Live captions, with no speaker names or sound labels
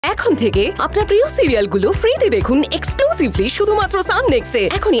এখন থেকে আপনার প্রিয় সিরিয়ালগুলো ফ্রিতে দেখুন এক্সক্লুসিভলি শুধুমাত্র সান নেক্সটে।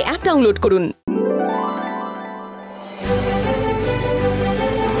 এখনই অ্যাপ ডাউনলোড করুন।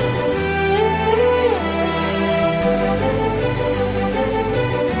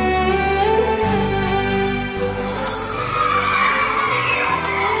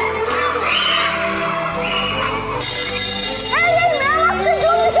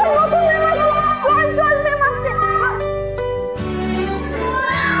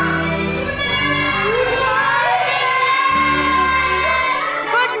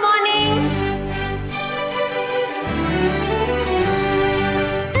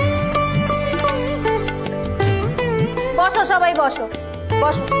 সবাই বসো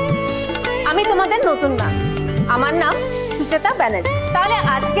বসো। আমি তোমাদের নতুন মা, আমার নাম সুচেতা ব্যানার্জি। তাহলে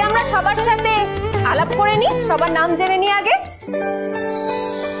আজকে আমরা সবার সাথে আলাপ করে নিই, সবার নাম জেনে নিই আগে।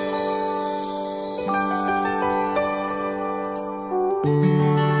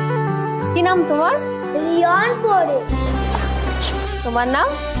 কি নাম তোমার? রিয়ান পড়ে। তোমার নাম?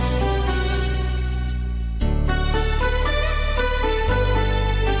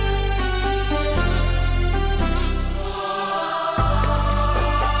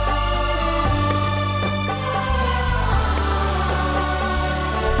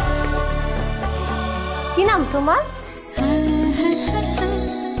 কি নাম তোমার?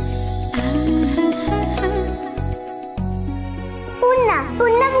 পূর্ণা,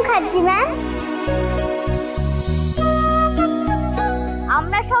 পূর্ণা মুখার্জি ম্যাম।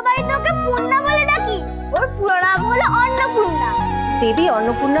 আমরা সবাই তোকে পূর্ণা বলে ডাকি, ওর পুরো নাম হলো অন্নপূর্ণা। দেবী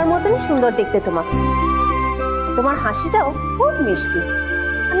অন্নপূর্ণার মতনই সুন্দর দেখতে তোমার। তোমার হাসিটাও খুব মিষ্টি।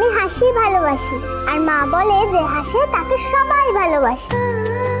 আমি হাসি ভালোবাসি, আর মা বলে যে হাসে তাকে সবাই ভালোবাসে।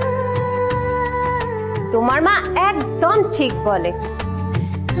 তোমার মা একদম ঠিক বলে।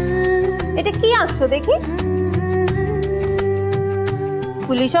 এটা কি আঁকছো দেখি?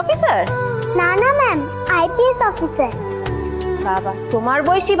 Police officer? না না ম্যাম, আইপিএস অফিসার। বাবা, তোমার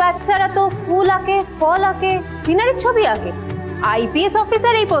বয়সী বাচ্চারা তো ফুল আঁকে, ফল আঁকে, সিনারির ছবি আঁকে। আইপিএস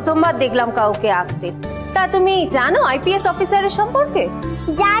অফিসার এই প্রথমবার দেখলাম কাউকে আঁকতে। তা তুমি জানো আইপিএস অফিসারের সম্পর্কে?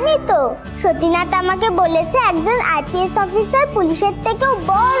 জানি তো, সতীনাথ আমাকে বলেছে একজন আইপিএস অফিসার পুলিশের থেকেও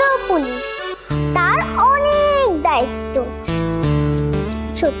বড় পুলিশ, তার অনেক দায়িত্ব।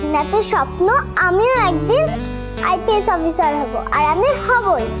 সতীনাথের স্বপ্ন আমিও একদিন আইপিএস অফিসার হব, আর আমি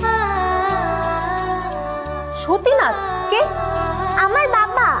হবই। সতীনাথ কে? আমার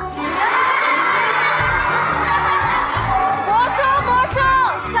বাবা। বসো বসো,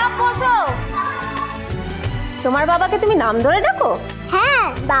 সব বসো। তোমার বাবাকে তুমি নাম ধরে ডাকো? হ্যাঁ,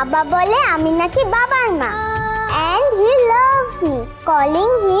 বাবা বলে আমি নাকি বাবার মা, and he loves me,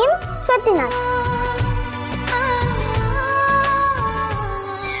 calling him Satinath.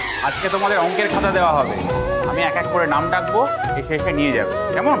 আজকে তোমাদের অঙ্কের খাতা দেওয়া হবে, আমি এক এক করে নাম ডাকবো, এসে এসে নিয়ে যাবে,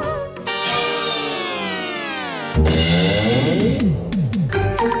 কেমন?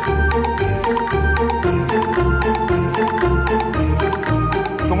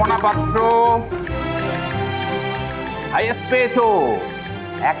 সুমনা পাত্র হাইয়েস্ট পেয়েছো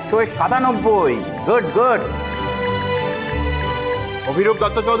 197। Good good. অভিরূপ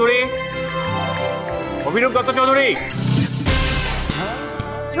দত্ত চৌধুরী, অভিরূপ দত্ত চৌধুরী।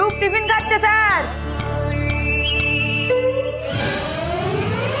 রূপ টিফিন খাচ্ছে স্যার।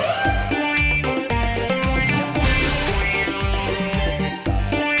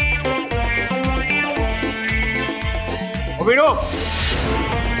 অভিরূপ,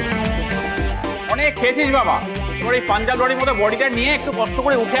 অনেক খেয়েছিস বাবা, তোর এই পাঞ্জাব লরির মতো বডিটা নিয়ে একটু কষ্ট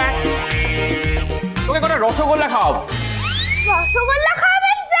করে উঠে আয়, তোকে কটা রসগোল্লা খাওয়াবো। রসগোল্লা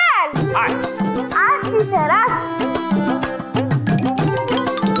খাবেন স্যার? আয়। আসছি স্যার, আসছি।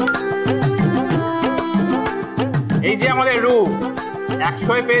 এই যে আমাদের রূপ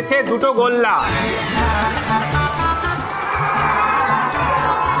 100 পেয়েছে 2টো গোল্লা।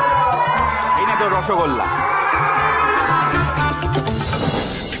 এই না তোর রসগোল্লা।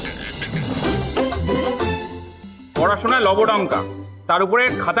 পড়াশোনায় লবডঙ্কা, তার উপরে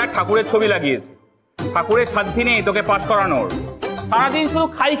খাতায় ঠাকুরের ছবি লাগিয়েছে। ঠাকুরের সাধ্যি নেই তোকে পাস করানোর, সারাদিন শুধু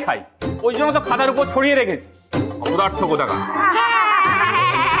খাই খাই, ওই জন্য তো খাতার উপর ছড়িয়ে রেখেছি। অপদার্থ কোথাকার।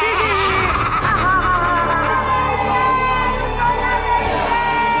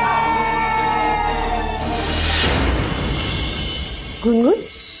 গুনগুন,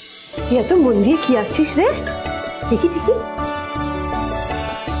 তুই এত মন দিয়ে কি আছিস রে? দেখি দেখি।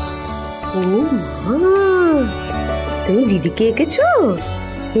 ও মা, তুমি দিদিকে এঁকেছো?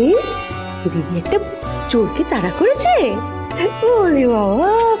 দিদি একটা চোরকে তাড়া করেছে। ওরে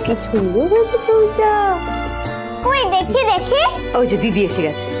বাবা, কি সুন্দর হয়েছে ছবিটা। ওই দেখি দেখি। ওই যে দিদি এসে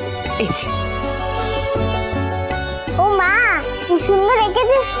গেছে। এই যে। ও মা, কি সুন্দর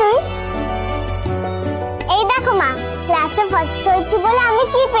এঁকেছিস তুই। এই দেখো মা, ক্লাসে ফার্স্ট হয়েছি বলে আমি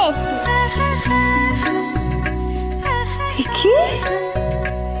কি পেয়েছি। কি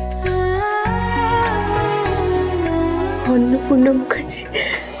অন্নপূর্ণা মুখার্জি।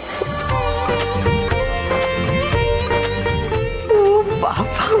 ও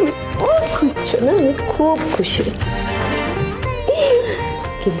বাবা, আমি খুব খুশি না, আমি খুব খুশি।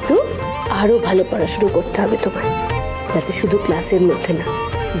 কিন্তু আরো ভালো পড়াশুনো করতে হবে তোমার, যাতে শুধু ক্লাসের মধ্যে না,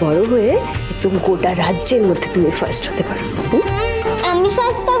 বড় হয়ে একদম গোটা রাজ্যের মধ্যে তুমি ফার্স্ট হতে পারো। আমি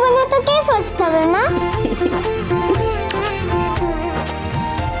ফার্স্ট হব না তো কে ফার্স্ট হবে মা?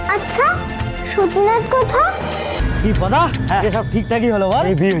 আচ্ছা, সতীনাথ কোথায়? কি পদা, এসব ঠিকঠাকই হলো বল?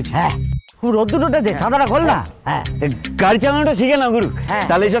 এই বিয়ে হয়েছে। হ্যাঁ, খুব রোদ্দুর উঠেছে, ছাতাটা খোল না। হ্যাঁ, গাড়ি চালানোটা শিখে না গুরু,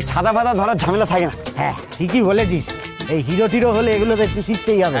 তাহলে এইসব ছাতা ফাতা ধরার ঝামেলা থাকে না। হ্যাঁ ঠিকই বলেছিস, এই হিরো টিরো হলে এগুলো তো একটু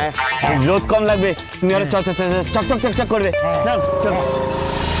শিখতেই হবে। রোদ কম লাগবে, তুমি আরো চক চক চক চক করবে। চলো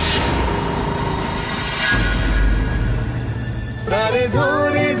তারে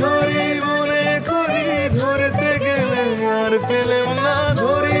ধরি ধরি মনে করি, ধরতে গেলে আর পেলাম না।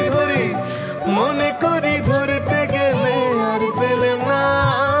 ধরি ধরি মনে করি, ধরতে গেলে আর পেলাম না।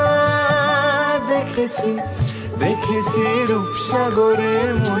 দেখেছি দেখেছি রূপসাগরে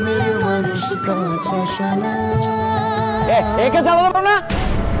মনের মানুষ কাছে শোনা। একে চালাবো না।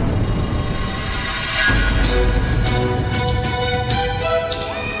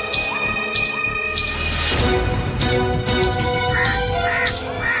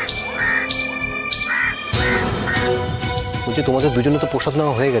 বলছি তোমাদের দুজনে তো প্রসাদ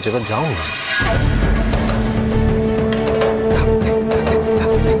নেওয়া হয়ে গেছে, এবার যাও না।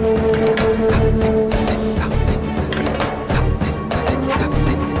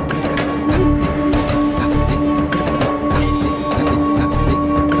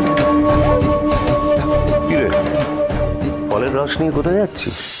 ফলের রস নিয়ে কোথায়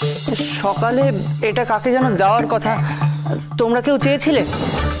যাচ্ছিস? সকালে এটা কাকে যেন দেওয়ার কথা, তোমরা কেউ চেয়েছিলে?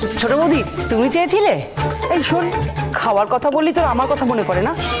 ছোট বৌদি তুমি চেয়েছিলে? এই শোন, খাওয়ার কথা বললি তো আমার কথা মনে পড়ে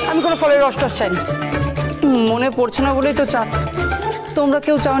না। আমি কোনো ফলের রস টস চাইনি, মনে পড়ছে না বলেই তো চা। তোমরা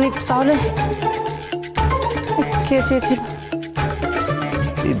কেউ চাওনি, তাহলে কে চেয়েছিল?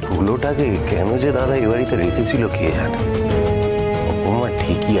 এই ধুলোটাকে কেন যে দাদা এই বাড়িতে রেখেছিল কে জানে। অপমা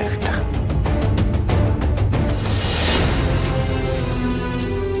ঠিকই একটা।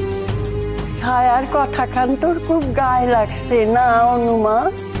 ছায়ার কথা খান তোর খুব গায়ে লাগছে না অনুমা?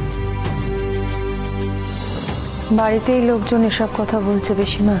 বাড়িতেই লোকজন এসব কথা বলছে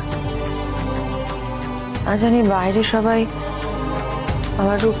বেশিমা। না জানি বাইরে সবাই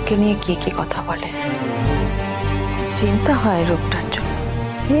আমার রূপকে নিয়ে কি কি কথা বলে। চিন্তা হয় রূপটার জন্য।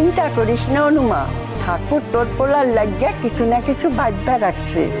 চিন্তা করিস না অনুমা, ঠাকুর তোর পোলার লাগিয়া কিছু না কিছু বাধ্যা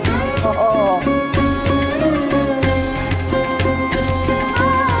রাখছে।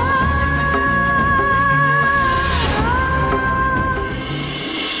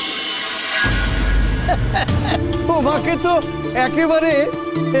 তোমাকে তো একেবারে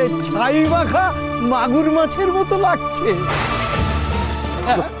ছাই মাখা মাগুর মাছের মতো লাগছে।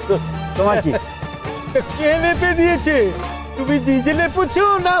 তোমার কি কে লেপে দিয়েছে? তুমি নিজে লেপেছো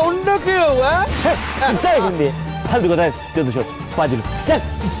না অন্য কেউ? ফালতু কথায়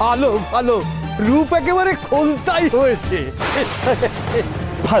ভালো ভালো, রূপ একেবারে খোলতাই হয়েছে।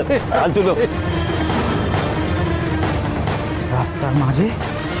 ফালতু লোক। রাস্তার মাঝে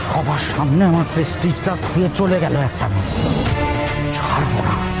সবার সামনে আমার প্রেস্টিজটা ধুয়ে চলে গেল একটা মেয়ে। ছাড়বো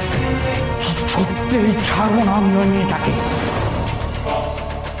না, ছুটতেই ছাড়বো না আমি ওই মেয়েটাকে।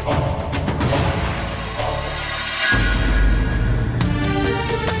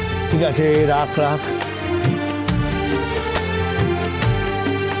 ঠিক আছে, রাখ রাখ।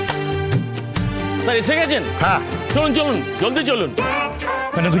 স্যার এসে গেছেন? হ্যাঁ চলুন চলুন, জলদি চলুন।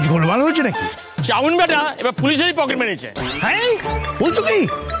 কেন কিছু গোলমাল হয়েছে নাকি? চাউমিন বেটা এবার পুলিশেরই পকেট মেরেছে। হ্যাঁ বলছো কি?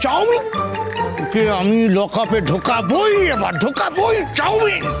 চাউমিন কে আমি লকআপে ঢোকাবই, এবার ঢোকাবই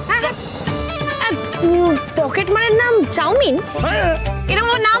চাউমিন। পকেট মারের নাম চাউমিন? এরকম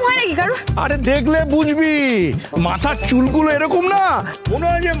নাম হয় নাকি কারো? আরে দেখলে বুঝবি, মাথার চুলগুলো এরকম না, মনে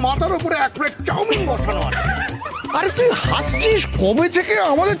হয় যে মাথার উপরে এক প্লেট চাউমিন বসানো আছে। আরে তুই হাসছিস কবে থেকে?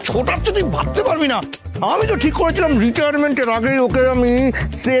 আমাদের ছোটাচ্ছে তুই ভাবতে পারবি না। আমি তো ঠিক করেছিলাম রিটায়ারমেন্টের আগেই ওকে আমি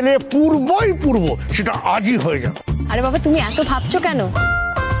সেলে পূর্ব, সেটা আজই হয়ে যাবে। আরে বাবা তুমি এত ভাবছো কেন?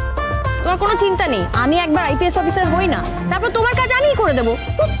 তোমার কোনো চিন্তা নেই, আমি একবার আইপিএস অফিসার হই না, তারপর তোমার কাজ আমিই করে দেবো।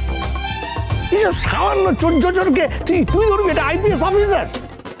 এইসব সামান্য চোরকে তুই ধরবি এটা আইপিএস অফিসার?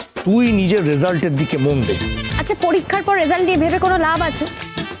 তুই নিজের রেজাল্টের দিকে মন দে। আচ্ছা পরীক্ষার পর রেজাল্ট নিয়ে ভেবে কোনো লাভ আছে?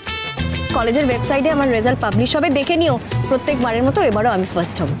 কলেজের ওয়েবসাইটে আমার রেজাল্ট পাবলিশ হবে, দেখে নিও। প্রত্যেকবারের মতো এবারও আমি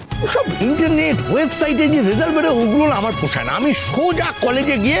ফার্স্ট হব। সব ইন্টারনেট ওয়েবসাইটে যে রেজাল্ট বেরোয় ওগুলো আমার পোষায় না, আমি সোজা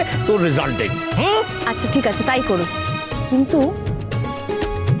কলেজে গিয়ে তোর রেজাল্ট দেখি। আচ্ছা ঠিক আছে তাই করো, কিন্তু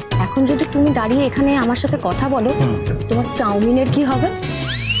এখন যদি তুমি দাঁড়িয়ে এখানে আমার সাথে কথা বলো তোমার চাউমিনের কি হবে?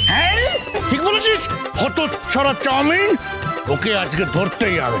 হ্যাঁ ঠিক বলেছিস, হতচ্ছাড়া চাউমিন, ওকে আজকে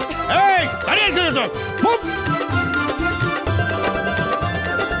ধরতেই হবে। এই আরে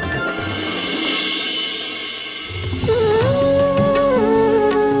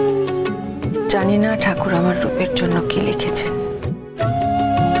জানি না ঠাকুর আমার রূপের জন্য কি লিখেছেন,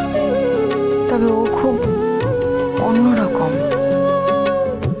 তবে ও খুব অন্যরকম,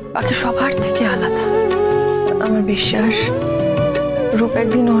 বাকি সবার থেকে আলাদা। আমার বিশ্বাস রূপ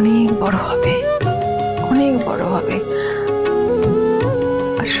একদিন অনেক বড় হবে, অনেক বড় হবে,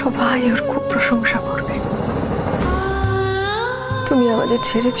 আর সবাই ওর খুব প্রশংসা করবে। তুমি আমাদের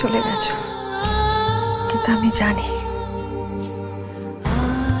ছেড়ে চলে গেছো, কিন্তু আমি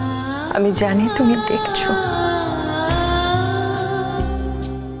জানি তুমি দেখছো।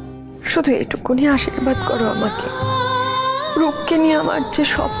 শুধু এটুকুনি আশীর্বাদ করো আমাকে, রূপকে নিয়ে আমার যে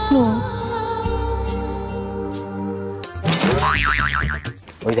স্বপ্ন।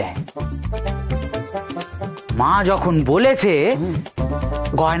 ওই দেখ, মা যখন বলেছে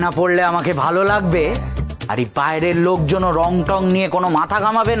গয়না পরলে আমাকে ভালো লাগবে আর এই বাইরের লোকজন রং টং নিয়ে কোনো মাথা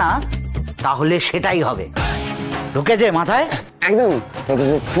ঘামাবে না, তাহলে সেটাই হবে। ঢুকেছে মাথায়? একদম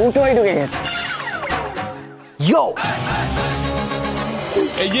ফুটোই ঢুকে গেছে। ইয়ো,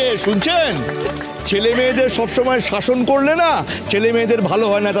 এই যে শুনছেন, ছেলে মেয়েদের সবসময় শাসন করলে না ছেলে মেয়েদের ভালো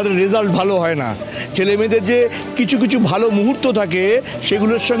হয় না, তাদের রেজাল্ট ভালো হয় না। ছেলে মেয়েদের যে কিছু কিছু ভালো মুহূর্ত থাকে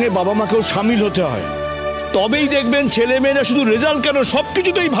সেগুলোর সঙ্গে বাবা মাকেও সামিল হতে হয়, তবেই দেখবেন ছেলে মেয়েরা শুধু রেজাল্ট কেন সব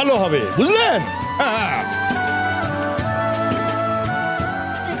কিছুতেই ভালো হবে, বুঝলেন?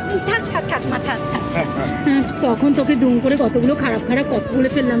 থাক থাক থাক মা থাক থাক। তখন তোকে দুম করে কতগুলো খারাপ খারাপ কথা বলে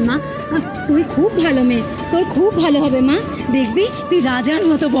ফেললাম মা। তুই খুব ভালো মেয়ে, তোর খুব ভালো হবে মা, দেখবি তুই রাজার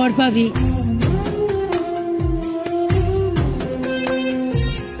মতো বর পাবি।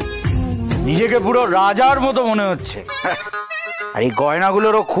 নিজেকে পুরো রাজার মতো মনে হচ্ছে। আর এই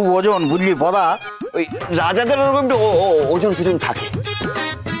গয়নাগুলোরও খুব ওজন, বুঝলি পদা? ওই রাজাদের ওরকম একটু ওজন ফিজন থাকে,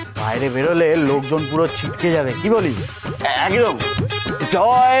 বাইরে বেরোলে লোকজন পুরো ছিটকে যাবে, কি বলি? একদম।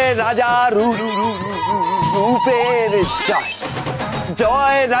 জয় রাজা রূপের জয়,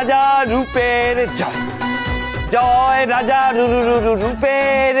 জয় রাজা রূপের জয়, জয় রাজা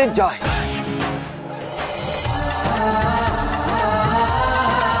রূপের জয়।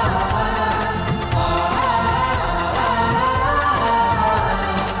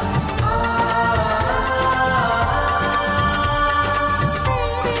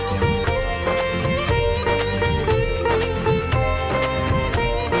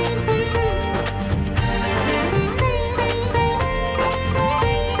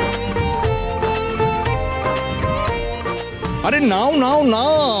 আরে নাও নাও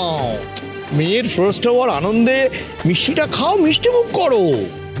নাও, মেয়ের ফার্স্ট হওয়ার আনন্দে মিষ্টিটা খাও, মিষ্টি মুখ করো।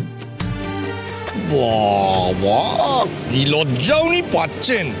 বাবা কি লজ্জা উনি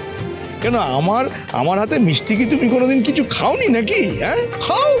পাচ্ছেন কেন? আমার হাতে মিষ্টি কি তুমি কোনোদিন কিছু খাওনি নাকি? হ্যাঁ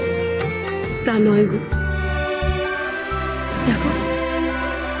খাও। তা নয় গো, দেখো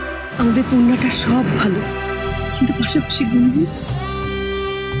আমাদের পূর্ণাটা সব ভালো, কিন্তু পাশাপাশি গুনগুন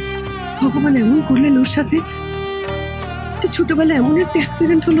ভগবান এমন করলেন ওর সাথে যে ছোটবেলায় এমন একটা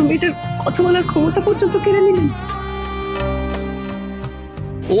অ্যাক্সিডেন্ট হলো, মেয়েটার কথা বলার ক্ষমতা পর্যন্ত কেড়ে নিলেন।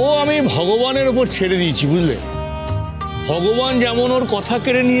 ও আমি ভগবানের উপর ছেড়ে দিয়েছি, বুঝলে? ভগবান যেমন ওর কথা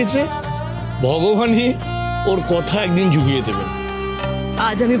কেড়ে নিয়েছে, ভগবানই ওর কথা একদিন জুগিয়ে দেবেন।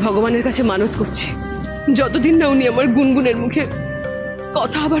 আজ আমি ভগবানের কাছে মানত করছি, যতদিন না উনি আমার গুনগুনের মুখে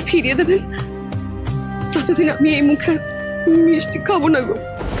কথা আবার ফিরিয়ে দেবেন, ততদিন আমি এই মুখে মিষ্টি খাবো না গো।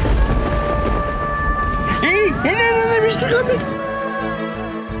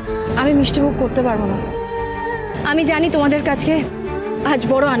 আমি মিষ্টি মুখ করতে পারবো না। আমি জানি তোমাদের কাছে আজ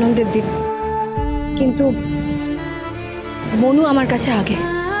বড় আনন্দের দিন, কিন্তু মনু আমার কাছে আগে।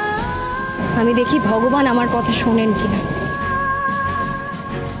 আমি দেখি ভগবান আমার কথা শোনেন কিনা।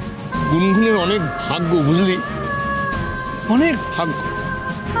 গুনগুনের অনেক ভাগ্য, বুঝলি? অনেক ভাগ্য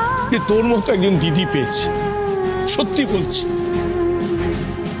যে তোর মতো একজন দিদি পেয়েছে, সত্যি বলছি।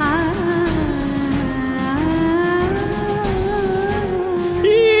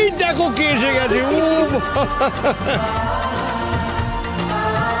 এই দেখো কে এসে গেছে।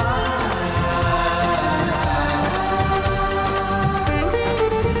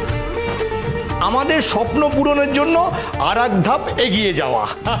 আমাদের স্বপ্ন পূরণের জন্য আর এক ধাপ এগিয়ে যাওয়া।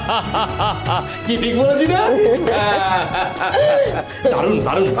 কি ঠিক বলেছি না? দারুণ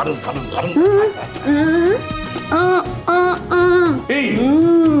দারুণ দারুণ দারুণ দারুণ।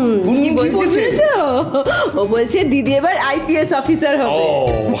 ও বলছে দিদি এবার আইপিএস অফিসার হবে।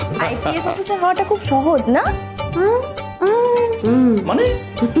 আইপিএস অফিসার হওয়াটা খুব সহজ না? মানে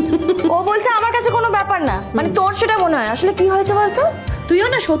ও বলছে আমার কাছে কোনো ব্যাপার না, মানে তোর সেটা মনে হয়। আসলে কি হয়েছে বলতো, তুইও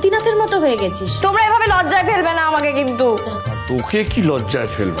না সতীনাথের মতো হয়ে গেছিস। তোমরা এভাবে লজ্জায় ফেলবে না আমাকে কিন্তু। তোকে কি লজ্জায়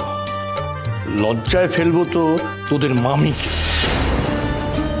ফেলবো? লজ্জায় ফেলবো তো তোদের মামিকে।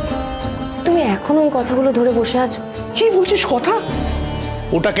 তুমি এখন ওই কথাগুলো ধরে বসে আছো? কি বলছিস কথা?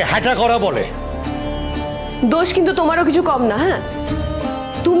 ওটাকে হ্যাটা করা বলে। দোষ কিন্তু তোমারও কিছু কম না। হ্যাঁ,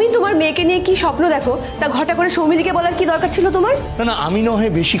 তুমি তোমার মেয়েকে নিয়ে কি স্বপ্ন দেখো তা ঘটা করে সৌমিলিকে বলার কি দরকার ছিল তোমার? না না, আমি না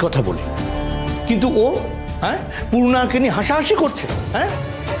হয় বেশি কথা বলি, কিন্তু ও পূর্ণাকে নিয়ে হাসাহাসি করছে।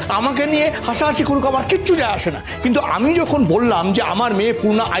 আমাকে নিয়ে হাসাহাসি করুক, আমার কিচ্ছু যায় আসে না। কিন্তু আমি যখন বললাম যে আমার মেয়ে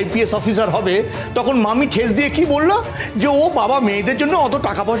পূর্ণা আইপিএস অফিসার হবে, তখন মামি ঠেস দিয়ে কি বললো যে ও বাবা মেয়েদের জন্য অত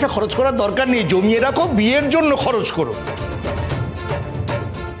টাকা পয়সা খরচ করার দরকার নেই, জমিয়ে রাখো, বিয়ের জন্য খরচ করো।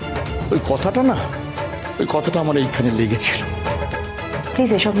 ওই কথাটা আমার এইখানে লেগেছিল।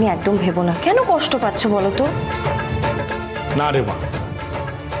 প্লিজ এসব নিয়ে একদম ভেবো না। কেন কষ্ট পাচ্ছ বলো তো? না রে মা,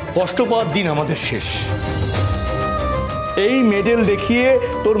 কষ্ট পাওয়ার দিন আমাদের শেষ। এই মেডেল দেখিয়ে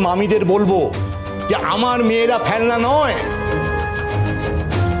তোর মামিদের বলবো যে আমার মেয়েরা ফেলনা নয়।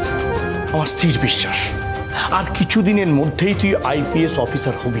 আমার স্থির বিশ্বাস আর কিছুদিনের মধ্যেই তুই আইপিএস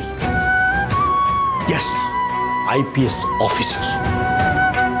অফিসার হবি। Yes, IPS officer.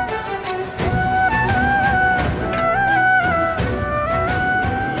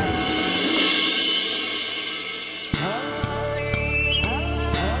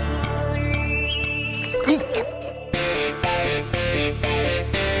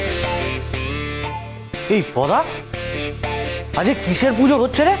 এই পদা, আজ কিসের পুজো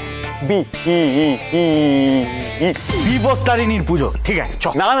হচ্ছে রে? বিপত্তারিণীর পুজো। ঠিক আছে,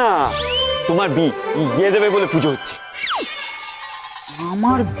 না না, তোমার বিয়ে দেবে বলে পুজো হচ্ছে।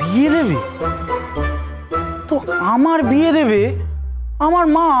 আমার বিয়ে দেবে? তো আমার বিয়ে দেবে? আমার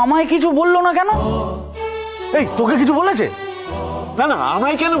মা আমায় কিছু বললো না কেন? এই তোকে কিছু বলেছে? না না,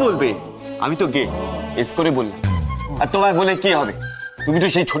 আমায় কেন বলবে? আমি তো গে এস করে বলি। আর তোমায় বলে কি হবে? তুমি তো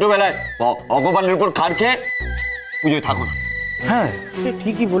সেই ছোটবেলায় ভগবানের উপর খার খেয়ে পুজোয় থাকো না। হ্যাঁ,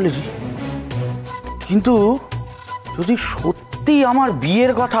 ঠিকই বলেছি, কিন্তু যদি সত্যি আমার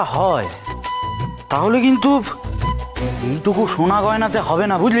বিয়ের কথা হয় তাহলে কিন্তু এইটুকু সোনা গয়নাতে হবে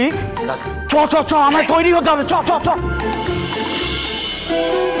না, বুঝলি? চ চ চ, আমায় তৈরি হতে হবে। চ চ চ।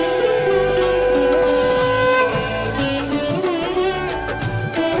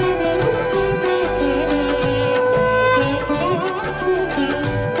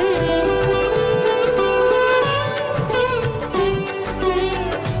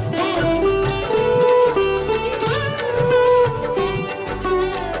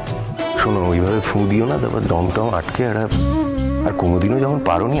 ওইভাবে ফু দিও না, তারপর দম টম আটকে। আর কোনোদিনও যেমন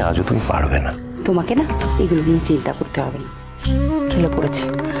পারোনি, আজও তুমি পারবে না। তোমাকে না এগুলো নিয়ে চিন্তা করতে হবে না, খেলে পড়েছি।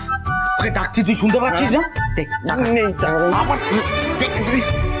 ডাকছি, তুই শুনতে পাচ্ছিস না?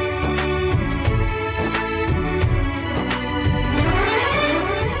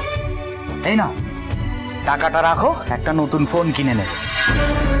 এই না, টাকাটা রাখো, একটা নতুন ফোন কিনে নেবে।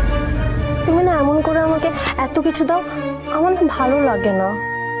 তুমি না এমন করে আমাকে এত কিছু দাও, আমার না ভালো লাগে না।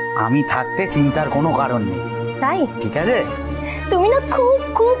 আমি থাকতে চিন্তার কোনো কারণ নেই, তাই? ঠিক আছে, তুমি না খুব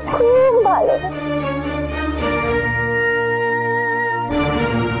খুব খুব ভালো।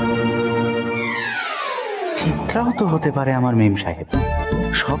 চিত্রাও তো হতে পারে আমার মেম সাহেব,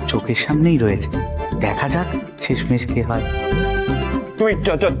 সব চোখের সামনেই রয়েছে। দেখা যাক শেষমেশ কে হয়। তুই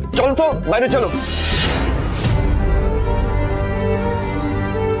চল তো, বাইরে চলো।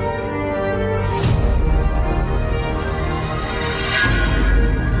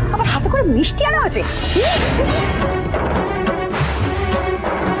 আবার হাতে করে মিষ্টি আনা আছে।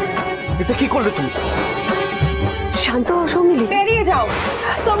 এটা কি করলে তুমি? শান্ত হও সৌমিলি, বেরিয়ে যাও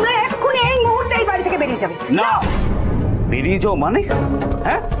তোমরা, এক্ষুনি এই মুহূর্তে এই বাড়ি থেকে বেরিয়ে যাবে। না, বেরিয়ে যাও মানে?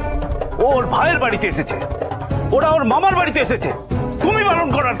 হ্যাঁ, ওর ভাইয়ের বাড়িতে এসেছে, ওরা ওর মামার বাড়িতে এসেছে, তুমি বারণ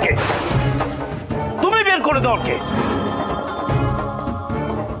করার কে? তুমি বের করে দাও কে?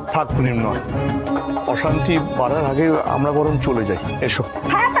 থাক নয়, অশান্তি বাড়ার আগে আমরা বরং চলে যাই। এসো।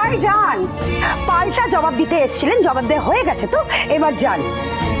 হ্যাঁ তাই যান, পাল্টা জবাব দিতে এসেছিলেন, জবাব দেওয়া হয়ে গেছে তো এবার যান।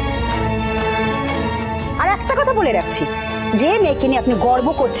 আর একটা কথা বলে রাখছি, যে মেয়েকে নিয়ে আপনি গর্ব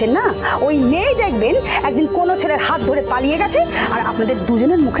করছেন না, ওই মেয়ে দেখবেন একদিন কোনো ছেলের হাত ধরে পালিয়ে গেছে, আর আপনাদের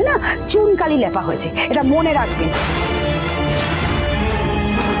দুজনের মুখে না চুনকালি লেপা হয়েছে, এটা মনে রাখবেন।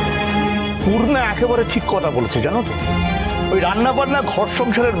 পূর্ণা একেবারে ঠিক কথা বলেছে, জানো তো? ওই রান্না বান্না ঘর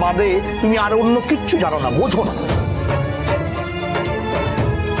সংসারের বাদে তুমি আর অন্য কিচ্ছু জানো না, বোঝো না।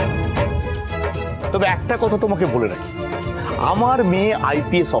 তবে একটা কথা তোমাকে বলে রাখি, আমার মেয়ে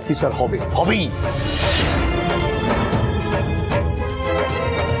আইপিএস অফিসার হবেই।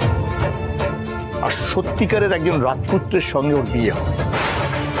 আর সত্যিকারের একজন রাজপুত্রের সঙ্গে ওর বিয়ে হবে।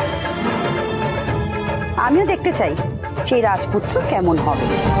 আমিও দেখতে চাই সেই রাজপুত্র কেমন হবে।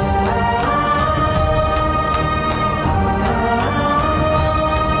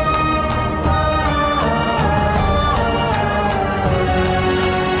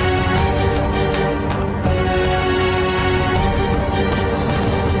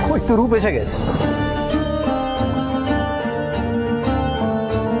 রূপ এসে গেছে।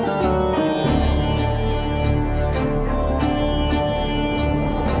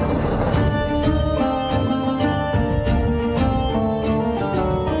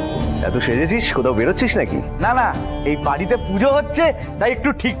 এত সেজেছিস, কোথাও বেরোচ্ছিস নাকি? না না, এই বাড়িতে পুজো হচ্ছে তাই একটু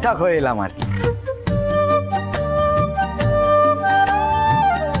ঠিকঠাক হয়ে এলাম আর কি।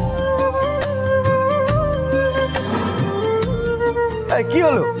 কি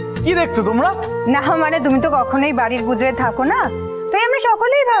হলো, কি দেখছো তোমরা? না মানে তুমি তো কখনোই বাড়ির পুজোয় থাকো না, তাই আমরা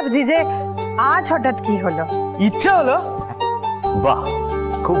সকলেই ভাবছি যে আজ হঠাৎ কি হলো। ইচ্ছে হলো। বাহ,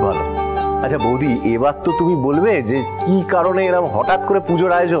 খুব ভালো। আচ্ছা বৌদি, এবার তো তুমি বলবে যে কি কারণে এরকম হঠাৎ করে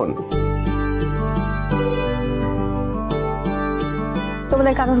পুজোর আয়োজন।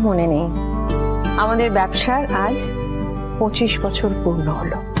 তোমাদের কারোর মনে নেই আমাদের ব্যবসার আজ 25 বছর পূর্ণ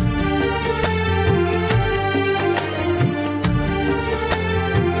হলো।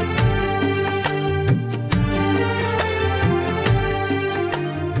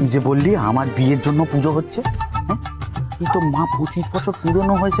 তুই যে বললি আমার বিয়ের জন্য পুজো হচ্ছে, এই তো মা 25 বছর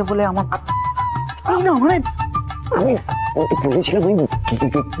পুরনো হয়েছে বলে আমার মানে আমি বলেছিলাম, আমি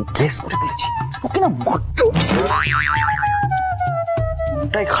গেস করে বলেছি ওকে না,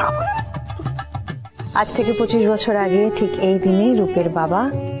 মনটাই খারাপ হয়। আজ থেকে 25 বছর আগে ঠিক এই দিনেই রূপের বাবা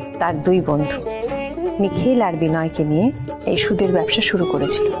তার 2 বন্ধু নিখিল আর বিনয়কে নিয়ে এই সুদের ব্যবসা শুরু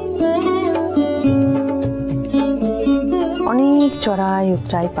করেছিল। অনেক চড়াই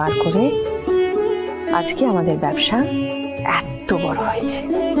উতরাই পার করে আজকে আমাদের ব্যবসা এত বড় হয়েছে।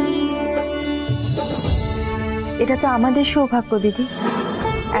 এটা তো আমাদের সৌভাগ্য দিদি,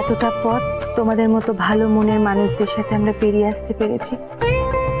 এতটা পথ তোমাদের মতো ভালো মনের মানুষদের সাথে আমরা পেরিয়ে আসতে পেরেছি।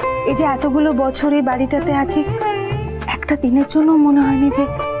 এই যে এতগুলো বছর এই বাড়িটাতে আছি, একটা দিনের জন্য মনে হয়নি যে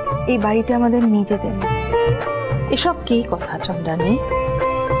এই বাড়িটা আমাদের নিজেদের। এসব কি কথা চন্দ্রানী?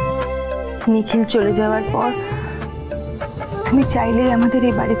 নিখিল চলে যাওয়ার পর তুমি চাইলেই আমাদের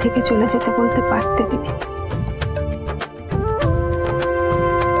এই বাড়ি থেকে চলে যেতে বলতে পারতে দিদি,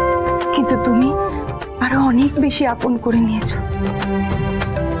 কিন্তু তুমি আরো অনেক বেশি আপন করে নিয়েছো।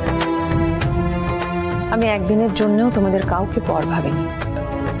 আমি একদিনের জন্যও তোমাদের কাউকে পর ভাবিনি,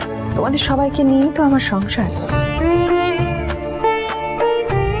 তোমাদের সবাইকে নিয়েই তো আমার সংসার।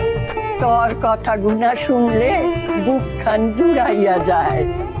 তোর কথা গুনা শুনলে বুক খান জুড়াইয়া যায়।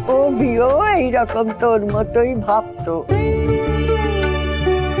 ও বিও এইরকম তোর মতোই ভাবতো,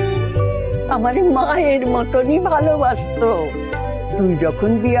 আমার মায়ের মতনই ভালোবাসতো। তুই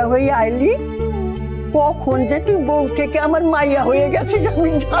যখন বিয়া হয়ে আইলি, কখন যে তুই বউ থেকে আমার মাইয়া হয়ে গেছিস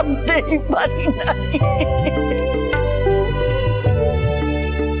আমি জানতেই পারি না।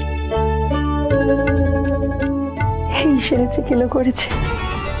 এই সেরেছে কিলো করেছে,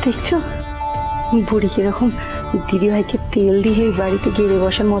 দেখছো বুড়ি কিরকম দিদি ভাইকে তেল দিয়ে বাড়িতে গিয়ে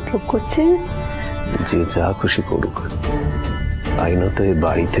বসার মতলব করছে। যে যা খুশি করুক, আইনত এই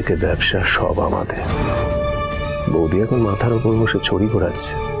বাড়ি থেকে ব্যবসা সব আমাদের। বৌদি এখন মাথার উপর বসে ছড়ি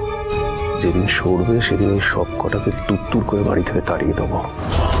ঘোরাচ্ছে, যেদিন সরবে সেদিন এই সব কটাকে তুত্তুর করে বাড়ি থেকে তাড়িয়ে দেবো।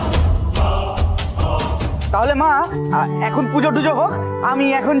 তাহলে মা এখন পুজো টুজো হোক, আমি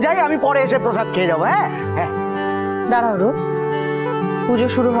এখন যাই, আমি পরে এসে প্রসাদ খেয়ে যাবো। হ্যাঁ হ্যাঁ, দাঁড়াও রূপ, পুজো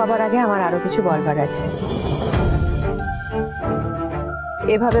শুরু হবার আগে আমার আরো কিছু বলবার আছে।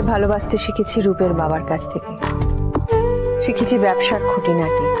 এভাবে ভালোবাসতে শিখেছি রূপের বাবার কাছ থেকে, শিখেছি ব্যবসার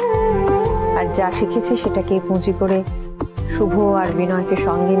খুঁটিনাটি, আর যা শিখেছি সেটাকে পুঁজি করে শুভ আর বিনয়কে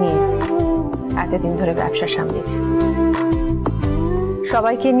সঙ্গে নিয়ে এতদিন ধরে ব্যবসা সামলেছি।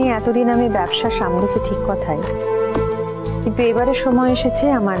 সবাইকে নিয়ে এতদিন আমি ব্যবসা সামলেছি ঠিক কথাই, কিন্তু এবারে সময় এসেছে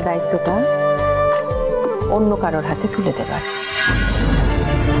আমার দায়িত্বটা অন্য কারোর হাতে তুলে দেবার।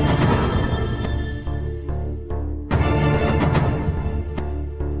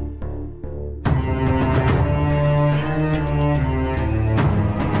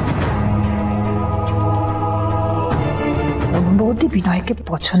 বৌদি বিনয়কে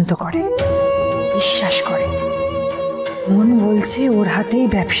পছন্দ করে, বিশ্বাস করে, মন বলছে ওর হাতেই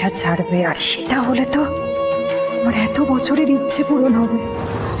ব্যবসা ছাড়বে, আর সেটা হলে তো আমার এত বছরের ইচ্ছে পূরণ হবে।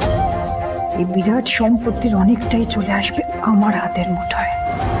 এই বিরাট সম্পত্তির অনেকটাই চলে আসবে আমার হাতের মুঠোয়।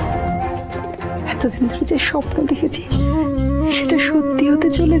 এত এতদিন ধরে যে স্বপ্ন দেখেছি সেটা সত্যি হতে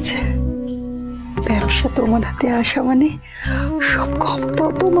চলেছে। ব্যবসা তোমার হাতে আসা মানে সব ক্ষমতা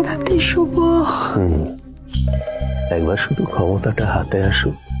তোমার হাতে শুভ। একবার শুধু ক্ষমতাটা হাতে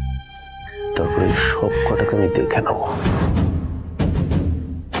আসুক, তারপরে সব কটাকে আমি দেখে নেব।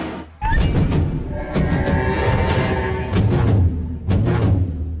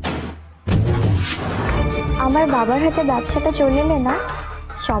 আমার বাবার হাতে ব্যবসাটা চলে এলে না,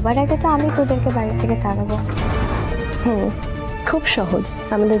 সবার আগে তো আমি তোদেরকে বাড়ি থেকে তাড়াবো। খুব সহজ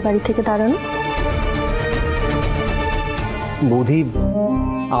আমাদের বাড়ি থেকে দাঁড়ানো। বৌদি,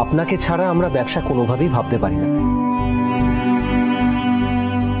 আপনাকে ছাড়া আমরা ব্যবসা কোনোভাবেই ভাবতে পারি না।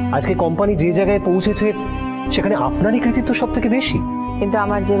 আজকে কোম্পানি যে জায়গায় পৌঁছেছে সেখানে আপনারই কৃতিত্ব সব থেকে বেশি। কিন্তু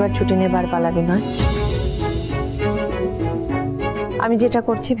আমার যে এবার ছুটি নেবার পালাবি নয়। আমি যেটা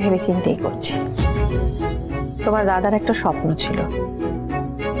করছি ভেবে চিন্তেই করছি। তোমার দাদার একটা স্বপ্ন ছিল,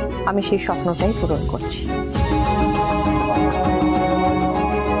 আমি সেই স্বপ্নটাই পূরণ করছি।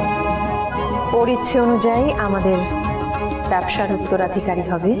 ওর ইচ্ছে অনুযায়ী আমাদের ব্যবসার উত্তরাধিকারী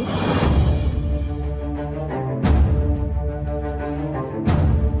হবে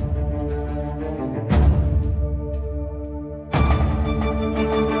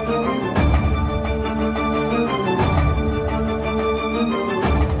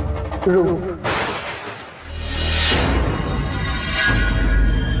রূপ।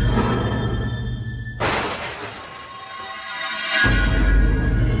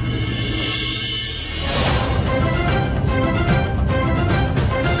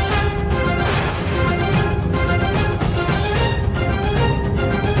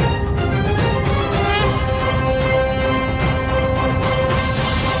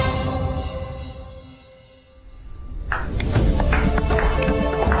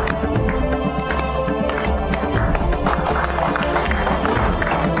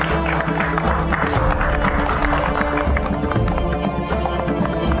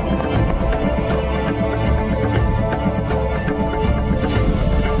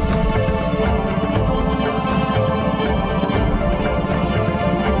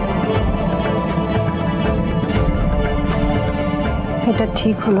 এটা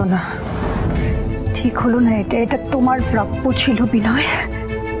ঠিক হলো না, ঠিক হলো না। এটা তোমার প্রাপ্য ছিল বিনয়।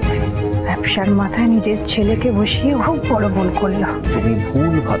 ব্যবসার মাথায় নিজের ছেলেকে বসিয়ে খুব বড় ভুল করলো। তুমি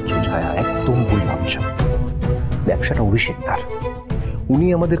ভুল ভাবছো ছায়া, একদম ভুল ভাবছো। ব্যবসাটা অভিষেক তার, উনি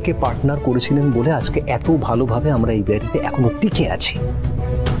আমাদেরকে পার্টনার করেছিলেন বলে আজকে এত ভালোভাবে আমরা এই বাড়িতে এখনো টিকে আছি।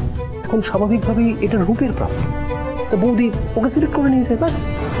 এখন স্বাভাবিকভাবেই এটা রূপের প্রাপ্য। তা বৌদি ওকে সিলেক্ট করে নিয়েছে, ব্যাস।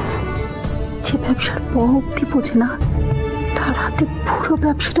 যে ব্যবসার অব্দি বোঝে না তার হাতে পুরো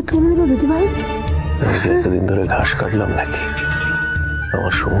ব্যবসাটা তুলে দিল দিদি ভাই। এতদিন ধরে ঘাস কাটলাম নাকি?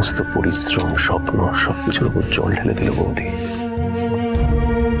 আমার সমস্ত পরিশ্রম, স্বপ্ন সবকিছুর উপর জল ঢেলে দিল বৌদি।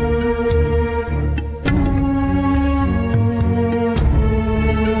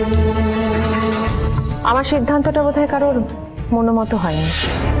 আমার সিদ্ধান্তটা বোধহয় কারোর মনোমত হয়নি,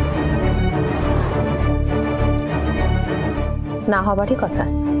 না হবারই কথা।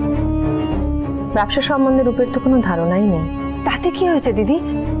 ব্যবসা সম্বন্ধে রূপের তো কোনো ধারণাই নেই। তাতে কি হয়েছে দিদি?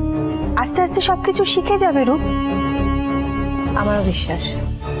 আস্তে আস্তে সবকিছু শিখে যাবে রূপ। আমারও বিশ্বাস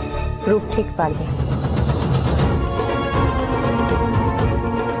রূপ ঠিক পারবে।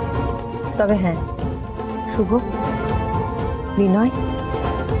 তবে হ্যাঁ শুভ, বিনয়,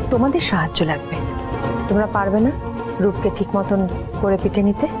 তোমাদের সাহায্য লাগবে। তোমরা পারবে না রূপকে ঠিক মতন করে পিটে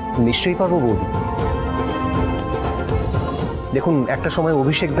নিতে? নিশ্চয়ই পারবো বৌদি। দেখুন, একটা সময়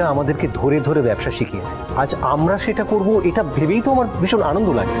অভিষেক দা আমাদেরকে ধরে ধরে ব্যবসা শিখিয়েছে, আজ আমরা সেটা করব, এটা ভেবেই তো আমার ভীষণ আনন্দ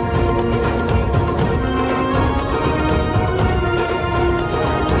লাগছে।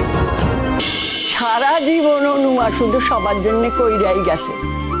 সারা জীবন অনুমা শুধু সবার জন্য কইরাই গেছে,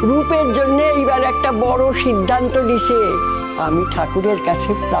 রূপের জন্য এইবার একটা বড় সিদ্ধান্ত নিছে। আমি ঠাকুরের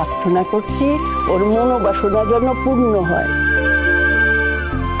কাছে প্রার্থনা করছি ওর মনোবাসনা যেন পূর্ণ হয়।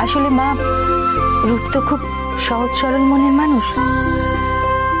 আসলে মা, রূপ তো খুব সহজ সরল মনের মানুষ,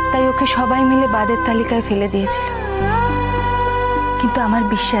 তাই ওকে সবাই মিলে বাদের তালিকায় ফেলে দিয়েছিল। কিন্তু আমার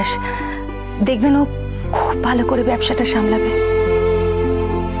বিশ্বাস দেখবেন ও খুব ভালো করে ব্যবসাটা সামলাবে,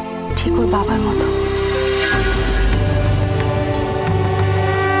 ঠিক ওর বাবার মতো।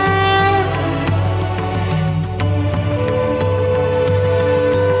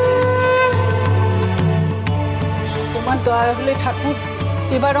 তোমার দয়া হলে ঠাকুর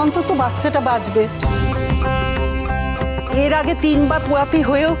এবার অন্তত বাচ্চাটা বাঁচবে। এর আগে 3 বার পোয়াতি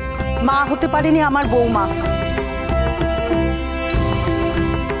হয়েও মা হতে পারেনি আমার বৌমা।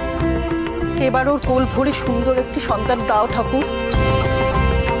 এবার ওর কোল ভরে সুন্দর একটি সন্তান দাও ঠাকুর।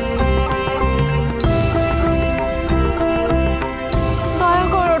 দয়া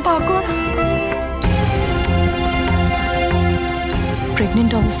করো ঠাকুর,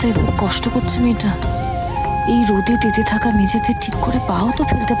 অবস্থায় এভাবে কষ্ট করছে মেয়েটা। এই রোদে তেতে থাকা মেঝেতে ঠিক করে পাও তো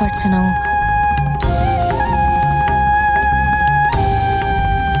ফেলতে পারছে না ও।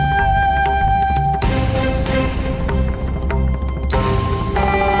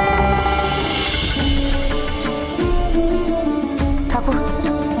 ঠাকুর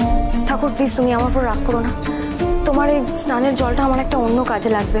ঠাকুর প্লিজ তুমি আমার উপর রাগ করো না। তোমার এই স্নানের জলটা আমার একটা অন্য কাজে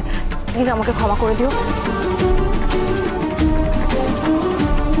লাগবে, প্লিজ আমাকে ক্ষমা করে দিও।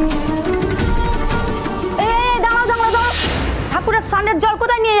 ঠাকুরের স্নানের জল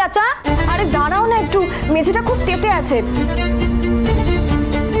কোথায় নিয়ে যাচ্ছ? আরে দাঁড়াও না একটু, মেঝেটা খুব তেতে আছে।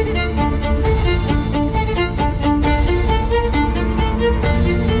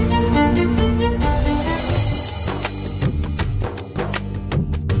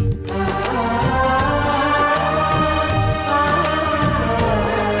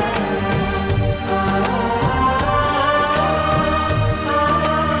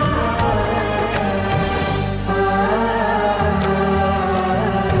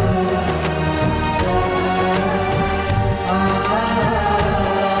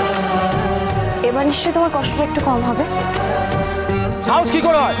 এবার নিশ্চয়ই তোমার কষ্টটা একটু কম হবে। সাহস কি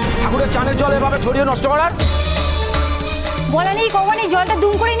করে হয় ঠাকুরের চানের জল এভাবে ছড়িয়ে নষ্ট করার? বলা নেই কখনই জলটা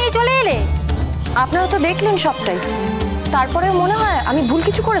দুম করে নিয়ে চলে এলে। আপনারা তো দেখলেন সবটাই, তারপরে মনে হয় আমি ভুল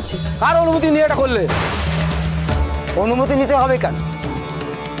কিছু করেছি। কার অনুমতি নিয়ে এটা করলে? অনুমতি নিতে হবে কেন?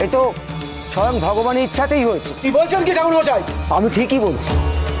 এ তো স্বয়ং ভগবানের ইচ্ছাতেই হয়েছে। কি বলছেন কি ঠাকুর মশাই? আমি ঠিকই বলছি।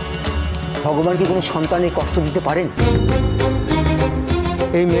 ভগবান কি কোনো সন্তানের কষ্ট দিতে পারেন?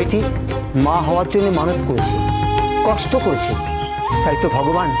 এই মেয়েটি মা হওয়ার জন্য মানত করেছে, কষ্ট করেছে, তাই তো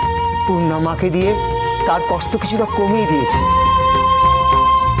ভগবান পূর্ণামাকে দিয়ে তার কষ্ট কিছুটা কমিয়ে দিয়েছে।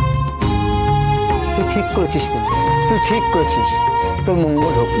 তুই ঠিক করেছিস, তুই ঠিক করেছিস। তোর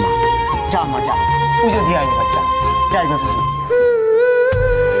মঙ্গল হোক মা। যা মা যা, পুজো দিয়ে আয় বাচ্চা, যাই না পুজো।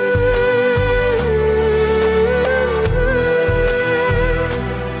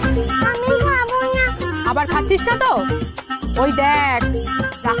 আবার খাচ্ছিস না তো? ওই দেখ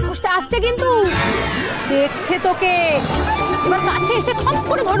রাক্ষসটা আসছে, কিন্তু দেখছে তোকে, এবার কাছে এসে খপ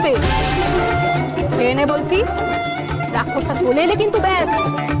করে ধরবে। খেয়ে নে বলছিস, রাক্ষসটা চলে এলে কিন্তু ব্যাস।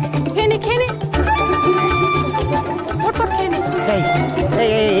 খেয়ে নে খেয়ে নে, ফটফট খেয়ে নে।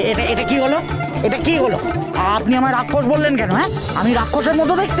 এটা কি হলো? এটা কি হলো? আপনি আমার রাক্ষস বললেন কেন? হ্যাঁ, আমি রাক্ষসের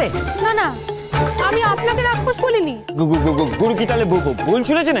মতো দেখতে? না না, আমি আপনাকে রাক্ষস বলিনি। গুরু কি তাহলে ভুল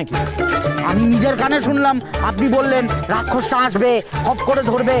শুনেছে নাকি? আমি নিজের কানে শুনলাম আপনি বললেন রাক্ষসটা আসবে, হপ করে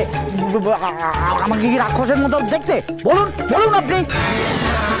ধরবে। আমাকে কি রাক্ষসের মতো দেখতে? বলুন বলুন, আপনি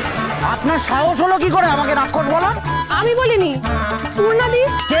আপনার সাহস হলো কি করে আমাকে রাক্ষস বলার? আমি বলিনি, পূর্ণাদি।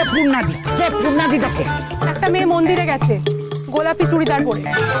 কে পূর্ণাদি? কে পূর্ণাদিটাকে? একটা মেয়ে মন্দিরে গেছে গোলাপি চুড়িদার পরে,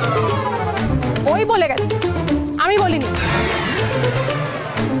 ওই বলে গেছে, আমি বলিনি।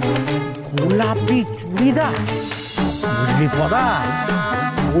 গোলাপি চুড়িদার? বুঝলি পদা,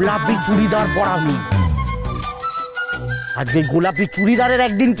 গোলাপি চুড়িদার পরাবি। আজকে গোলাপি চুড়িদারের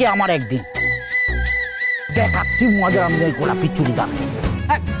একদিন কি আমার একদিন দেখাচ্ছি মজা। আমি গোলাপি চুড়িদার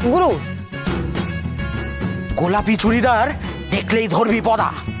গুরু, গোলাপি চুড়িদার দেখলেই ধরবি পদা,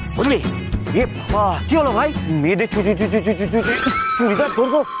 বুঝলি? কি হলো ভাই? মেয়েদের চুড়িদার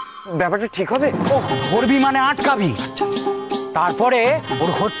ধরবো, ব্যাপারটা ঠিক হবে? ও ধরবি মানে আটকাবি, তারপরে ওর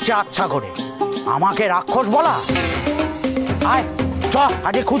হচ্ছে আচ্ছা করে আমাকে রাক্ষস বলা। আয় চ,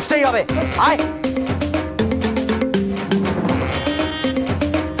 আজকে খুঁজতেই হবে। আয়।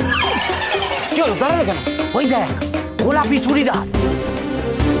 কি হলো, দাঁড়ালো কেন? ওই দেখ গোলাপি চুড়িদার।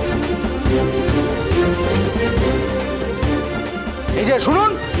 এই যে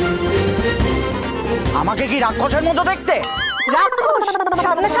শুনুন, আমাকে কি রাক্ষসের মতো দেখতে? রাক্ষস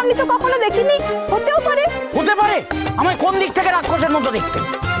সামনাসামনি তো কখনো দেখিনি, হতেও পারে। হতে পারে? আমায় কোন দিক থেকে রাক্ষসের মতো দেখতে?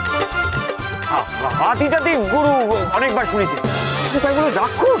 হাতিটাতে গুরু অনেকবার শুনেছি, তাই বলে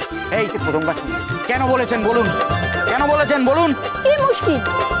রাক্ষস এই যে প্রথমবার শুনেছি। কেন বলেছেন বলুন? কেন বলেছেন বলুন? কি মুশকিল,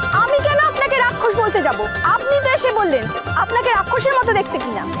 আমি কেন আপনাকে রাক্ষস বলতে যাব? আপনি তো এসে বললেন আপনাকে রাক্ষসের মতো দেখতে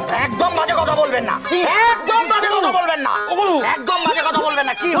কিনা। একদম বাজে কথা বলবেন না, একদম বাজে কথা বলবেন না, একদম বাজে কথা বলবেন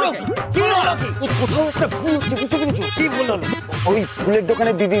না। কি হয়েছে? কি হলো? কি কোথাও একটা ভুল হচ্ছে, বুঝতে পেরেছো? কি বললো? ওই ফুলের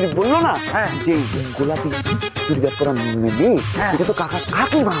দোকানে দিদি বললো না যে গোলাপি চুড়িদার পরা মেয়ে, এটা তো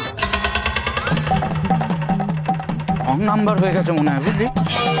কাকিমা। রং নাম্বার হয়ে গেছে মনে হয়, বুঝলি?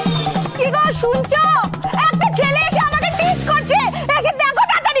 কি গো শুনছো? একটা ছেলে এসে আমাকে টিস করছে, এসে দেখো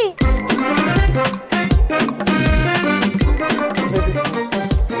তাড়াতাড়ি।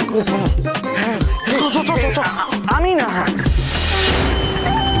 আমি না,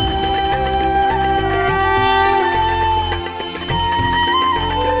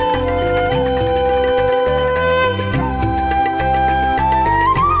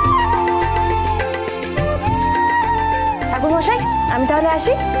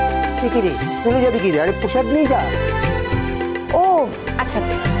 কি রে চলে যাবি কি রে? আরে পোশাক নিয়ে যা। ও আচ্ছা,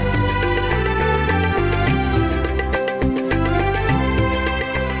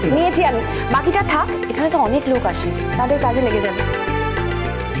 নিয়েছি আমি, বাকিটা থাক। এখানে তো অনেক লোক আসে, তাদের কাজে লেগে যাবে।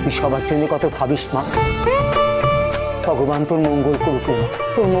 তুই সবার জন্য কত ভাবিস মা। ভগবান তোর মঙ্গল করুক,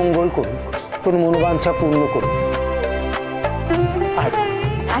 তোর মঙ্গল করুক, তোর মনোবাঞ্ছা পূর্ণ করুক।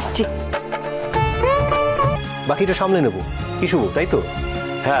 আসছি। বাকিটা সামলে নেবো কি শুভ, তাই তো?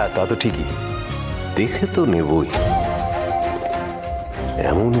 হ্যাঁ, তা তো ঠিকই, দেখে তো নেবই,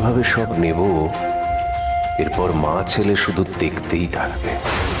 এমন ভাবে সব নেব এরপর মা ছেলে শুধু দেখতেই থাকবে।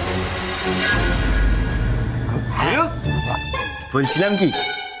 বলছিলাম কি,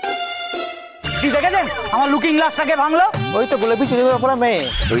 কি দেখেছেন আমার লুকিং গ্লাসটাকে ভাঙলো? ওই তো গোলাপি চুড়ি পরা মেয়ে।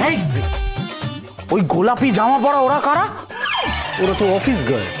 ওই গোলাপি জামা পরা ওরা কারা? ওরা তো অফিস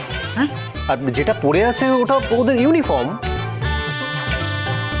গার্ল। আর যেটা পরে আছে ওটা ওদের ইউনিফর্ম।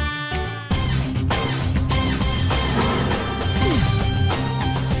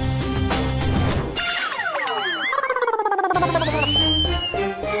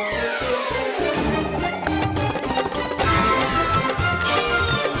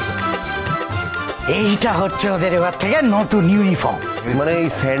 এইটা হচ্ছে ওদের এবার থেকে নতুন ইউনিফর্ম। মানে এই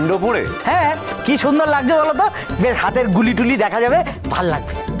স্যান্ডো পরে? হ্যাঁ, কি সুন্দর লাগছে বলো তো, বেশ হাতের গুলি টুলি দেখা যাবে, ভাল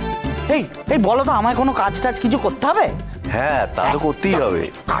লাগবে। এই এই বলো তো, আমায় কোনো কাজ টাজ কিছু করতে হবে? হ্যাঁ, তা তো করতেই হবে।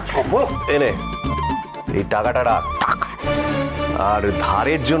 কাজ করবো। এনে এই টাকাটা রাখ, আর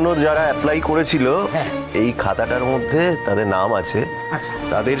ধারের জন্য যারা অ্যাপ্লাই করেছিল এই খাতাটার মধ্যে তাদের নাম আছে,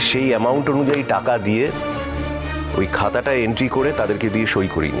 তাদের সেই অ্যামাউন্ট অনুযায়ী টাকা দিয়ে ওই খাতাটা এন্ট্রি করে তাদেরকে দিয়ে সই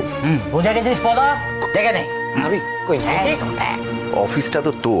করিয়ে নি। বুঝে গেছিস পদা? দেখে নে আমি অফিসটা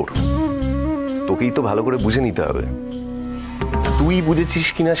তো তোর, তোকেই তো ভালো করে বুঝে নিতে হবে। তুই বুঝেছিস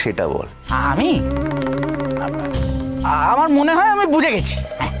কিনা সেটা বল। আমি আমার মনে হয় আমি বুঝে গেছি।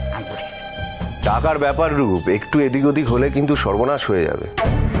 টাকার ব্যাপার রূপ, একটু এদিক ওদিক হলে কিন্তু সর্বনাশ হয়ে যাবে।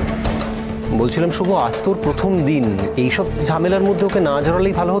 বলছিলাম শুভ, আজ তোর প্রথম দিন, এইসব ঝামেলার মধ্যে ওকে না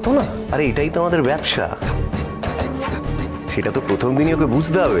জড়ালেই ভালো হতো না? আরে এটাই তো আমাদের ব্যবসা, সেটা তো প্রথম দিনই ওকে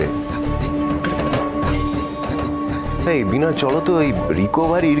বুঝতে হবে। এই বিনয়, চলো তো এই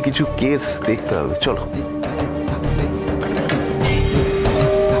রিকভারির কিছু কেস দেখতে হবে, চলো।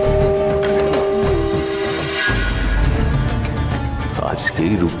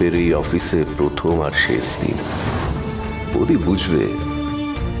 আজকেই রূপের এই অফিসে প্রথম আর শেষ দিন। ওদি বুঝবে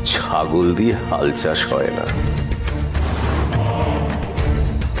ছাগল দিয়ে হাল চাষ হয় না।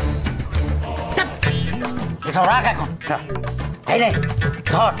 এসব রাখ এখন। এই নে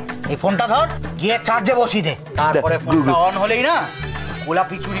ধর, এই ফোনটা ধর, গিয়ে চার্জে বসিয়ে দে। তারপরে ফোনটা অন হলেই না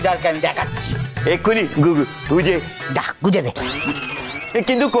গোলাপি চুড়িদারকে আমি দেখাচ্ছি। এক্ষুনি গুজে যা, গুজে দে।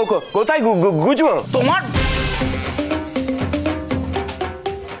 কিন্তু কোথায় গুজবো? তোমার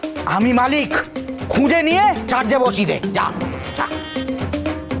আমি মালিক, খুঁজে নিয়ে চার্জে বসিয়ে দে, যা।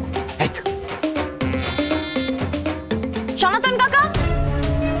 সনাতন কাকা,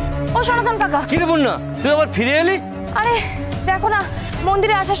 ও সনাতন কাকা। কি রে বন্যা, তুই আবার ফিরে এলি? আরে দেখো না,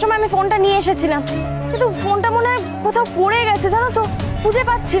 মন্দিরে আসার সময় আমি ফোনটা নিয়ে এসেছিলাম, কিন্তু ফোনটা মনে হয় কোথাও পড়ে গেছে, জানো তো, খুঁজে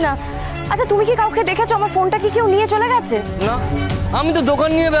পাচ্ছি না। আচ্ছা তুমি কি কাউকে দেখেছো আমার ফোনটা কি কেউ নিয়ে চলে গেছে? না, আমি তো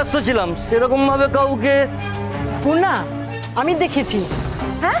দোকান নিয়ে ব্যস্ত ছিলাম, সেরকম ভাবে কাউকে। পূর্ণা, আমি দেখেছি।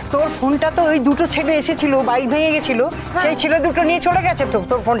 হ্যাঁ, তোর ফোনটা তো ওই দুটো ছেলে এসেছিল, বাইক ভেঙে গেছিল, সেই ছেলে দুটো নিয়ে চলে গেছে তো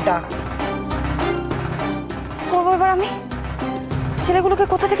তোর ফোনটা। করবো এবার আমি, ছেলেগুলোকে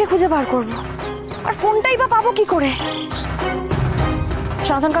কোথা থেকে খুঁজে বার করবো, আর ফোনটাই বা পাবো কি করে?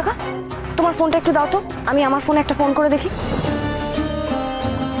 সনাতন কাকা, তোমার ফোনটা একটু দাও তো, আমি আমার ফোনে একটা ফোন করে দেখি।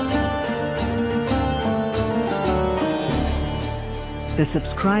 The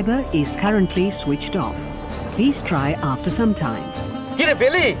subscriber is currently switched off. Please try after some time. কি রে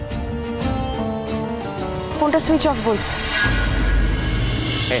পেলি? ফোনটা সুইচ অফ বলছে।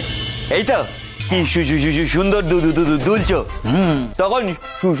 এইটা কি সুন্দর দুলছো, তখন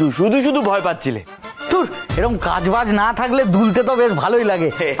শুধু শুধু ভয় পাচ্ছিলে। তোর এরকম কাজ বাজ না থাকলে দুলতে তো বেশ ভালোই লাগে,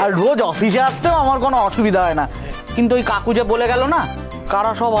 আর রোজ অফিসে আসতেও আমার কোনো অসুবিধা হয় না। কিন্তু ওই কাকু যে বলে গেল না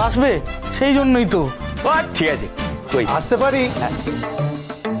কারা সব আসবে, সেই জন্যই তো। ঠিক আছে, আসতে পারি?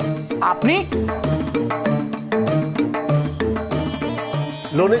 আপনি?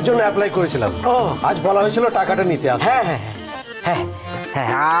 লোনের জন্য অ্যাপ্লাই করেছিলাম, আজ বলা হয়েছিল টাকাটা নিতে আসতে। হ্যাঁ হ্যাঁ হ্যাঁ হ্যাঁ,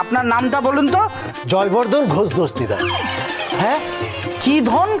 আপনার নামটা বলুন তো। জয়বর্ধন ঘোষ দস্তিদার। হ্যাঁ, কি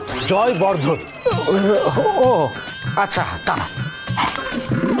ধন? জয়বর্ধন। ও আচ্ছা, দাঁড়া।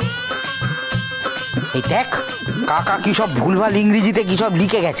 এই দেখ, কাকা কি সব ভুলভাল ইংরেজিতে কি সব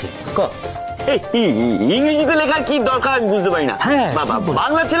লিখে গেছে। ইংরেজিতে লেখার কি দরকার আমি বুঝতে পারি না। হ্যাঁ,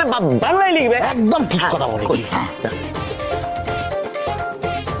 বাংলা ছেলে বাংলায় লিখবে। একদম ঠিক কথা বলেছি।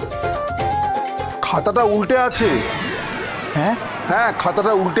 খাতাটা উল্টে আছে। হ্যাঁ হ্যাঁ,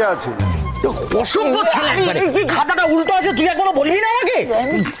 খাতাটা উল্টে আছে। অসভ্য ছেলে, কি খাতাটা উল্টো আছে তুই এখনো বলবি না আমাকে?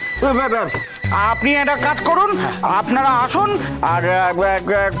 আপনি একটা কাজ করুন, আপনারা আসুন আর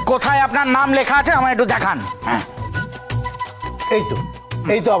কোথায় আপনার নাম লেখা আছে আমায় একটু দেখান।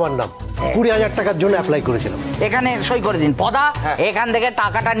 এই তো আমার নাম, 20,000 টাকার জন্য অ্যাপ্লাই করেছিলাম। এখানে সই করে দিন পদা, এখান থেকে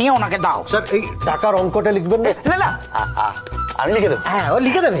টাকাটা নিয়ে ওনাকে দাও। স্যার এই টাকার অঙ্কটা লিখবেন না? না না আমি লিখে দেবো। হ্যাঁ ও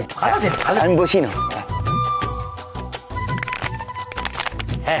লিখে দেবে, আমি বসি না।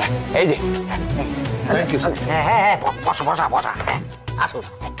 হ্যাঁ এই যে, হ্যাঁ হ্যাঁ হ্যাঁ বসা বসা বসা, আসুন।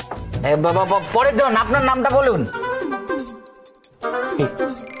 পরের দিন আপনার নামটা বলুন।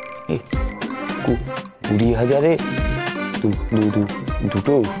 20,000-এ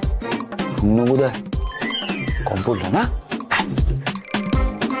দুটো শূন্য বোধ হয় কম পড়লো না?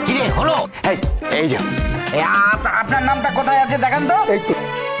 কি রে হলো? এই যে আপনার নামটা কোথায় আছে দেখান তো।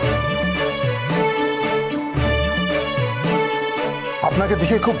 আপনাকে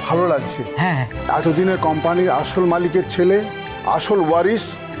দেখে খুব ভালো লাগছে। হ্যাঁ, এতদিনের কোম্পানির আসল মালিকের ছেলে, আসল ওয়ারিস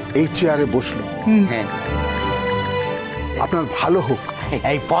এই চেয়ারে বসলো। আপনার ভালো হোক।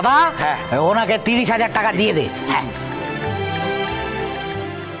 এই পদা, ওনাকে 30,000 টাকা দিয়ে দে।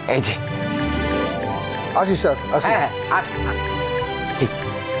 এই যে আসি স্যার, আসি।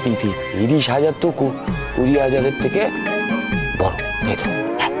 30,000 তো 20,000-এর থেকে বড়,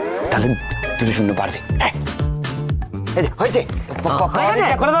 তাহলে দুটো শূন্য পারবে। হয়েছে,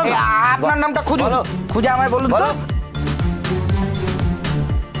 আপনার নামটা খুঁজুন, খুঁজে আমায় বলুন তো।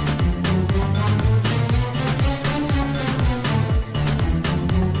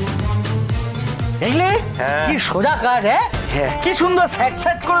 দেখলে কি সোজা কাজ, হ্যাঁ কি সুন্দর সেট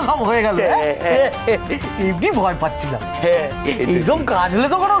সেট করে সব হয়ে গেল। এমনি ভয় পাচ্ছিলাম, এইরকম কাজ হলে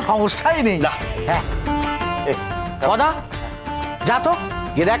তো কোনো সমস্যাই নেই। হ্যাঁ দাদা যা তো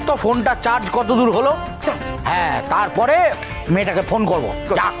এ দেখ তো ফোনটা চার্জ কত দূর হলো। হ্যাঁ তারপরে মেয়েটাকে ফোন করবো,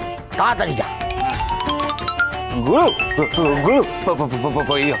 যা তাড়াতাড়ি যা। গুরু গুরু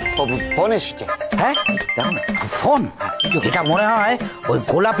ফোন এসছে। হ্যাঁ ফোন, এটা মনে হয় ওই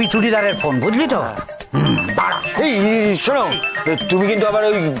গোলাপি চুড়িদারের ফোন, বুঝলি তো। এই শোনো, তুমি কিন্তু আবার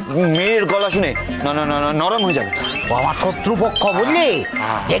ওই মেয়ের গলা শুনে নরম হয়ে যাবে। ও আমার শত্রুপক্ষ, বুঝলি,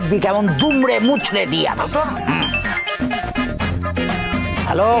 দেখবি কেমন দুমড়ে মুচড়ে দিয়ে।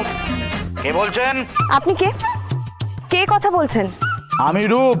 হ্যালো, কে বলছেন? আপনি কে? কে কথা বলছেন? আমি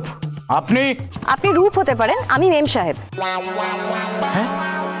রূপ। আপনি? আপনি রূপ হতে পারেন, আমি মেম সাহেব।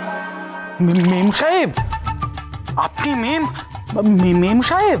 মেম সাহেব? আপনি মেম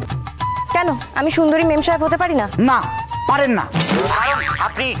সাহেব? কেন আমি সুন্দরী মেম সাহেব হতে পারি না? না পারেন না, কারণ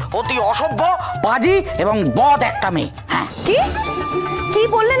আপনি অতি অসভ্য, বাজি এবং বদ একটা মেয়ে। কি কি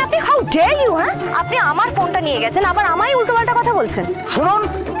বললেন আপনি? How dare you! হ্যাঁ, আপনি আমার ফোনটা নিয়ে গেছেন, আবার আমায় উল্টোপাল্টা কথা বলছেন। শুনুন,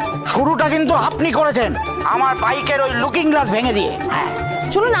 শুরুটা কিন্তু আপনি করেছেন আমার বাইকের ওই লুকিং গ্লাস ভেঙে দিয়ে।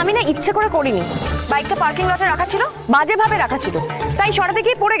 শুনুন, আমি না ইচ্ছে করে করিনি, বাইকটা পার্কিং লটে রাখা ছিল, বাজেভাবে রাখা ছিল, তাই সরাতে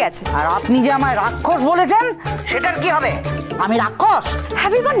গিয়ে পড়ে গেছে। আর আপনি যে আমায় রাক্ষস বলেছেন, সেটার কি হবে? আমি রাক্ষস?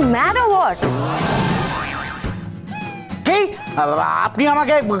 Have you gone mad or what? কি আপনি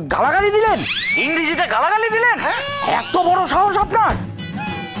আমাকে গালাগালি দিলেন? ইংরেজিতে গালাগালি দিলেন? এত বড় সাহস আপনার?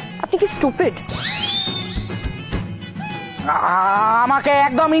 আপনি কি স্টুপিড? আমাকে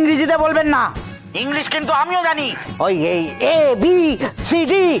একদম ইংরেজিতে বলবেন না, ইংলিশ কিন্তু আমিও জানি। ওই এই এ বি সি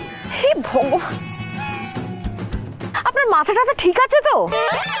ডি। হে ভগবান, আপনার মাথাটা ঠিক আছে তো?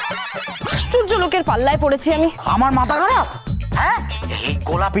 আশ্চর্য লোকের পাল্লায় পড়েছি আমি। আমার মাথা খারাপ? হ্যাঁ, এই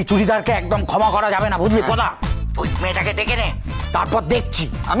গোলাপি চুড়িদারকে একদম ক্ষমা করা যাবে না, বুঝলি কথা। ওই মেয়েটাকে ডেকে নে, তারপর দেখছি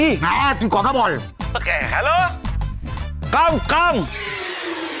আমি। হ্যাঁ তুই কথা বল। হ্যালো, কাম কাম,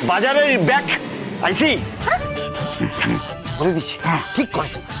 বাজারের ব্যাগ আইসি বলে দিচ্ছি। হ্যাঁ ঠিক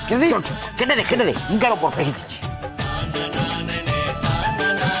করেছি, কেটে দে কেটে দে, মুখের ওপর ফেলে দিচ্ছি।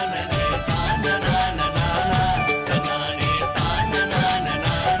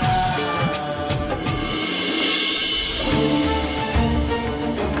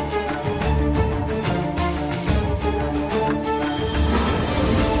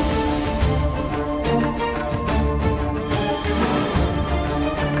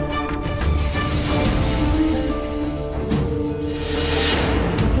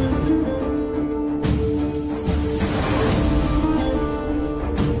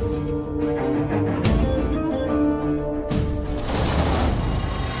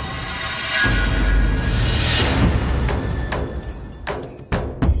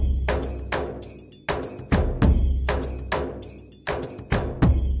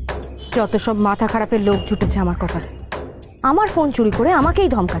 যত সব মাথা খারাপের লোক জুটেছে আমার কথা, আমার ফোন চুরি করে আমাকেই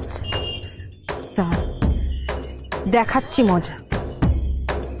ধমকাচ্ছে। দেখাচ্ছি মজা।